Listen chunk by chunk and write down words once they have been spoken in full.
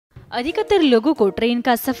अधिकतर लोगों को ट्रेन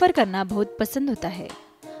का सफर करना बहुत पसंद होता है।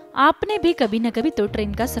 आपने भी कभी न कभी तो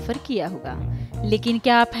ट्रेन का सफर किया होगा, लेकिन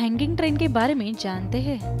क्या आप हैंगिंग ट्रेन के बारे में जानते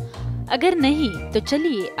हैं? अगर नहीं तो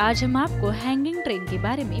चलिए आज हम आपको हैंगिंग ट्रेन के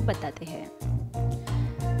बारे में बताते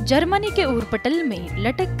हैं। जर्मनी के उरपटल में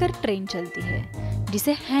लटककर ट्रेन चलती है,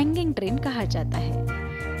 जिसे हैंगिंग ट्रेन कहा जाता है।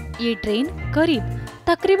 ये ट्रेन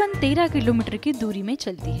तकरीबन 13 किलोमीटर की दूरी में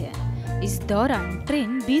चलती है। इस दौरान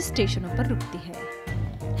ट्रेन 20 स्टेशनों पर रुकती है।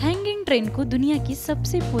 हैंगिंग ट्रेन को दुनिया की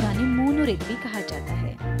सबसे पुरानी मोनोरेल भी कहा जाता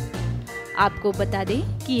है। आपको बता दें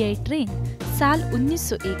कि यह ट्रेन साल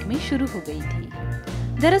 1901 में शुरू हो गई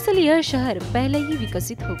थी। दरअसल यह शहर पहले ही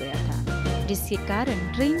विकसित हो गया था, जिसके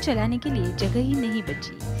कारण ट्रेन चलाने के लिए जगह ही नहीं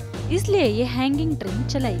बची, इसलिए ये हैंगिंग ट्रेन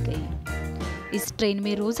चलाई गई। इस ट्रेन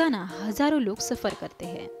में रोजाना हजारों लोग सफर करते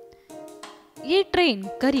हैं। ये ट्रेन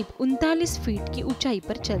करीब 39 फीट की ऊंचाई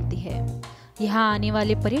पर चलती है। यहाँ आने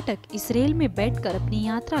वाले पर्यटक इस रेल में बैठकर अपनी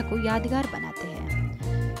यात्रा को यादगार बनाते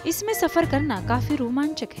हैं। इसमें सफर करना काफी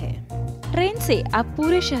रोमांचक है। ट्रेन से आप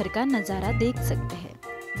पूरे शहर का नजारा देख सकते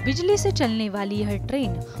हैं। बिजली से चलने वाली यह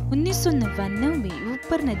ट्रेन 1999 में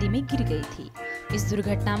ऊपर नदी में गिर गई थी। इस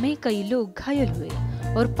दुर्घटना में कई लोग घायल हुए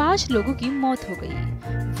और 5 लोगों की मौत हो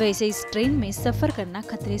गई। वैसे इस ट्रेन में सफर करना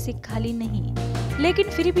खतरे से खाली नहीं, लेकिन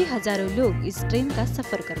फिर भी हजारों लोग इस ट्रेन का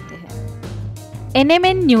सफर करते हैं।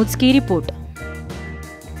 NMN न्यूज की रिपोर्ट।